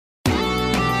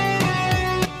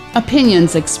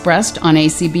Opinions expressed on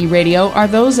ACB Radio are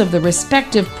those of the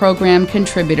respective program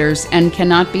contributors and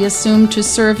cannot be assumed to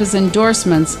serve as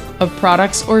endorsements of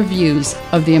products or views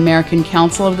of the American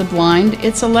Council of the Blind,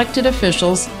 its elected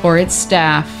officials, or its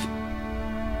staff.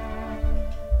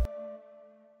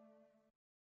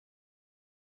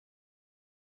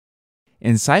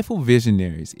 Insightful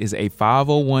Visionaries is a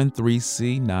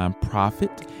 501(c)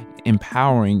 nonprofit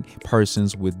empowering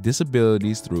persons with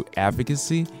disabilities through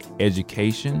advocacy,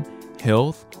 education,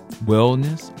 health,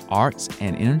 wellness, arts,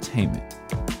 and entertainment.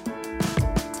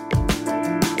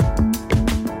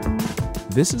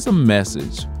 This is a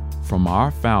message from our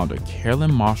founder,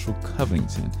 Carolyn Marshall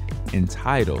Covington,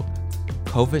 entitled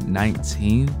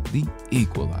COVID-19 The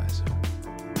Equalizer.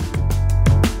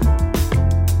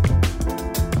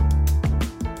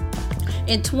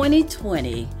 In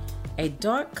 2020, a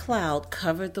dark cloud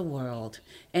covered the world,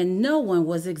 and no one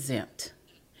was exempt.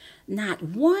 Not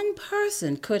one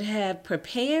person could have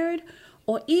prepared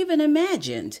or even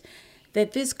imagined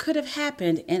that this could have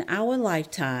happened in our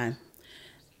lifetime.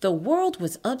 The world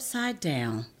was upside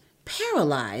down,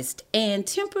 paralyzed, and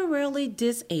temporarily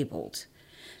disabled.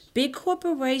 Big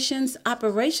corporations'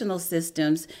 operational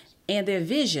systems and their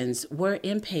visions were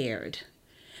impaired.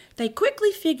 They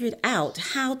quickly figured out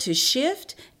how to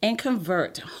shift and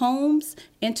convert homes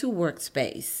into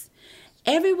workspace.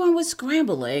 Everyone was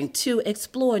scrambling to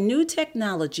explore new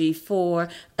technology for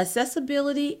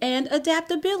accessibility and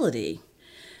adaptability.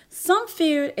 Some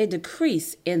feared a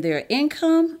decrease in their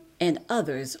income and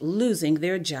others losing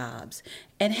their jobs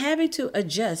and having to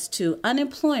adjust to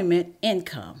unemployment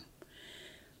income.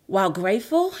 While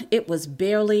grateful, it was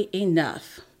barely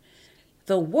enough.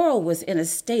 The world was in a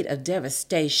state of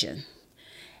devastation,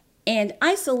 and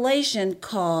isolation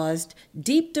caused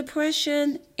deep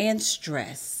depression and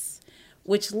stress,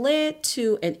 which led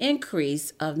to an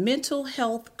increase of mental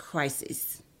health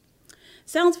crises.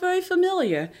 Sounds very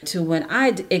familiar to when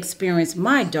I experienced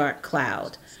my dark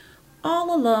cloud,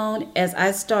 all alone as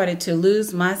I started to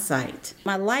lose my sight.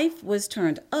 My life was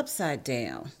turned upside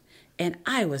down, and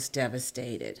I was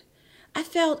devastated. I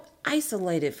felt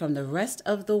isolated from the rest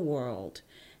of the world,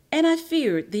 and I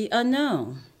feared the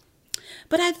unknown.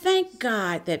 But I thank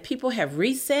God that people have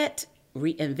reset,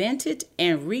 reinvented,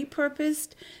 and repurposed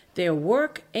their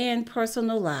work and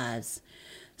personal lives.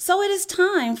 So it is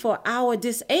time for our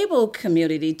disabled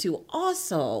community to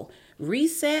also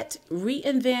reset,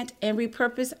 reinvent, and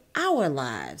repurpose our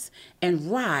lives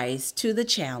and rise to the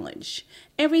challenge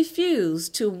and refuse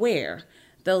to wear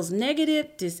those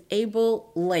negative disabled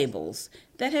labels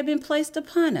that have been placed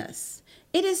upon us.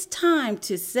 It is time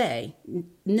to say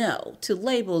no to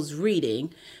labels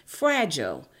reading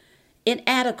fragile,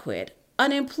 inadequate,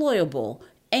 unemployable,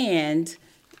 and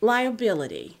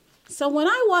liability. So when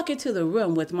I walk into the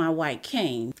room with my white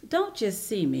cane, don't just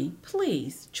see me.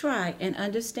 Please try and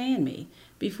understand me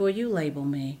before you label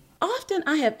me. Often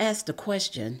I have asked the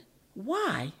question,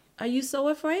 why are you so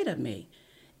afraid of me?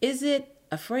 Is it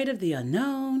afraid of the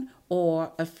unknown,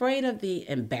 or afraid of the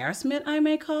embarrassment I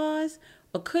may cause?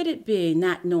 Or could it be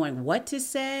not knowing what to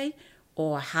say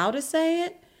or how to say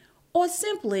it? Or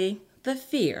simply the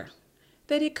fear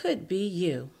that it could be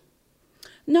you?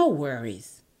 No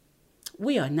worries.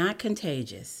 We are not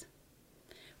contagious.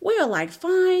 We are like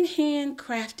fine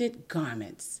handcrafted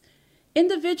garments,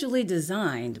 individually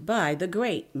designed by the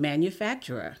great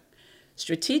manufacturer,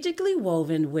 strategically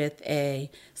woven with a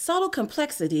subtle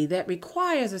complexity that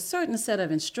requires a certain set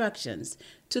of instructions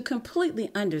to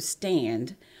completely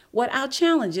understand what our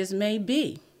challenges may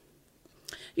be.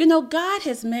 You know, God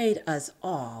has made us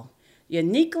all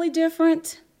uniquely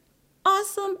different,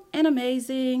 awesome and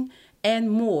amazing, and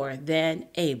more than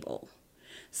able.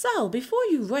 So before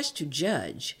you rush to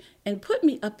judge and put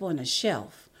me up on a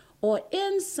shelf or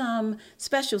in some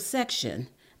special section,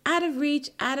 out of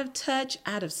reach, out of touch,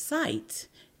 out of sight,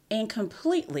 and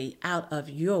completely out of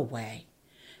your way,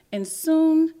 and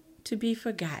soon to be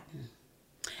forgotten.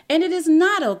 And it is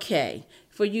not okay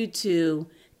for you to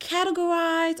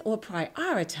categorize or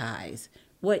prioritize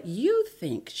what you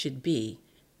think should be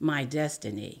my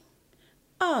destiny.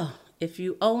 Oh, if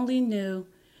you only knew,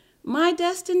 my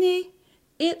destiny,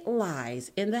 it lies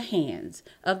in the hands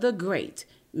of the great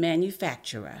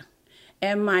manufacturer.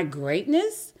 And my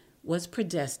greatness was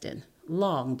predestined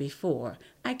long before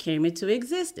I came into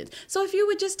existence. So if you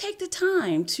would just take the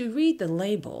time to read the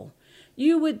label,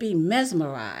 you would be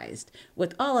mesmerized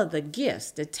with all of the gifts,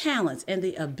 the talents, and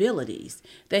the abilities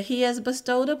that He has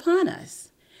bestowed upon us.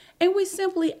 And we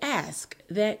simply ask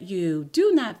that you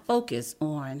do not focus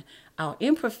on our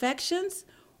imperfections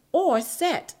or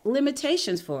set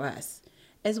limitations for us,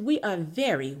 as we are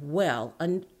very well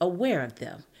aware of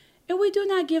them and we do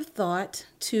not give thought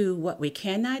to what we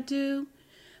cannot do,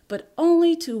 but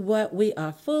only to what we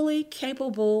are fully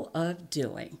capable of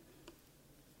doing.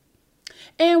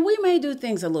 And we may do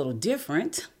things a little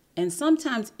different and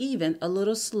sometimes even a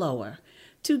little slower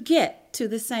to get to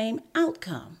the same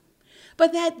outcome.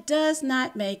 But that does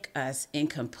not make us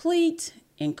incomplete,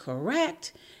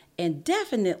 incorrect, and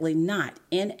definitely not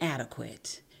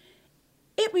inadequate.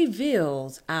 It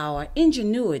reveals our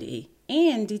ingenuity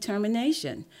and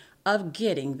determination of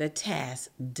getting the task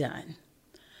done.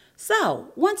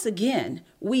 So, once again,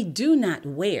 we do not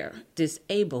wear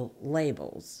disabled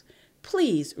labels.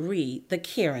 Please read the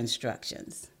care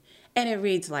instructions. And it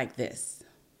reads like this.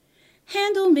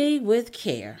 Handle me with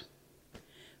care.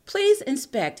 Please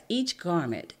inspect each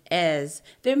garment as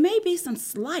there may be some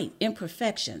slight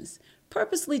imperfections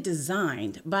purposely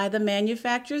designed by the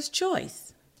manufacturer's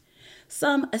choice.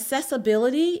 Some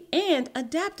accessibility and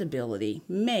adaptability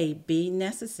may be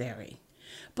necessary,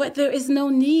 but there is no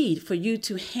need for you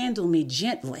to handle me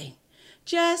gently,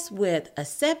 just with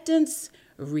acceptance,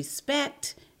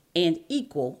 respect, and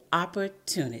equal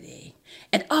opportunity.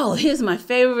 And here's my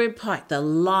favorite part, the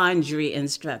laundry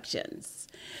instructions.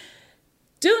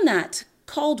 Do not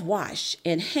cold wash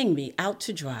and hang me out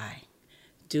to dry.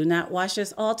 Do not wash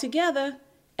us all together,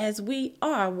 as we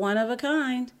are one of a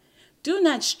kind. Do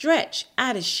not stretch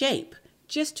out of shape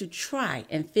just to try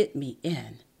and fit me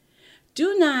in.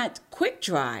 Do not quick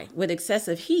dry with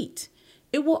excessive heat.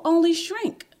 It will only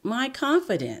shrink my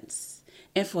confidence.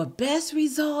 And for best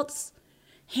results,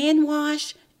 hand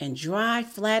wash and dry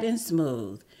flat and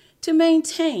smooth to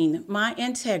maintain my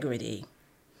integrity.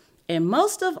 And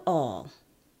most of all,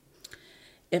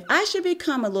 if I should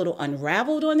become a little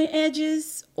unraveled on the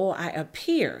edges or I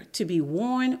appear to be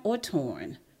worn or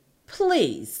torn,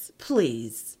 please,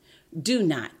 please do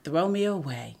not throw me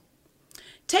away.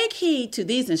 Take heed to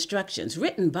these instructions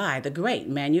written by the great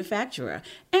manufacturer,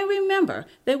 and remember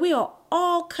that we are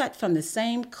all cut from the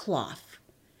same cloth.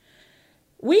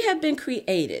 We have been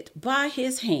created by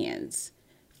his hands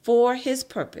for his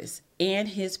purpose and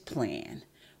his plan,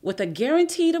 with a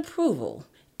guaranteed approval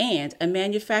and a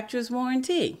manufacturer's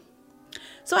warranty.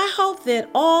 So I hope that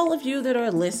all of you that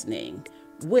are listening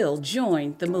will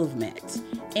join the movement,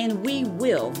 and we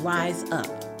will rise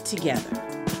up together.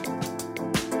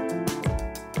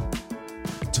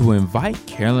 To invite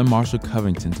Carolyn Marshall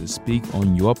Covington to speak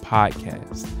on your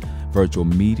podcast, virtual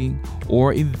meeting,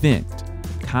 or event,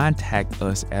 contact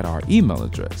us at our email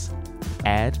address,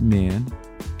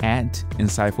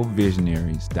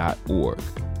 admin@insightfulvisionaries.org.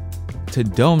 To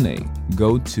donate,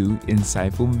 go to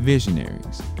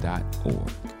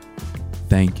insightfulvisionaries.org.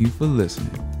 Thank you for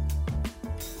listening.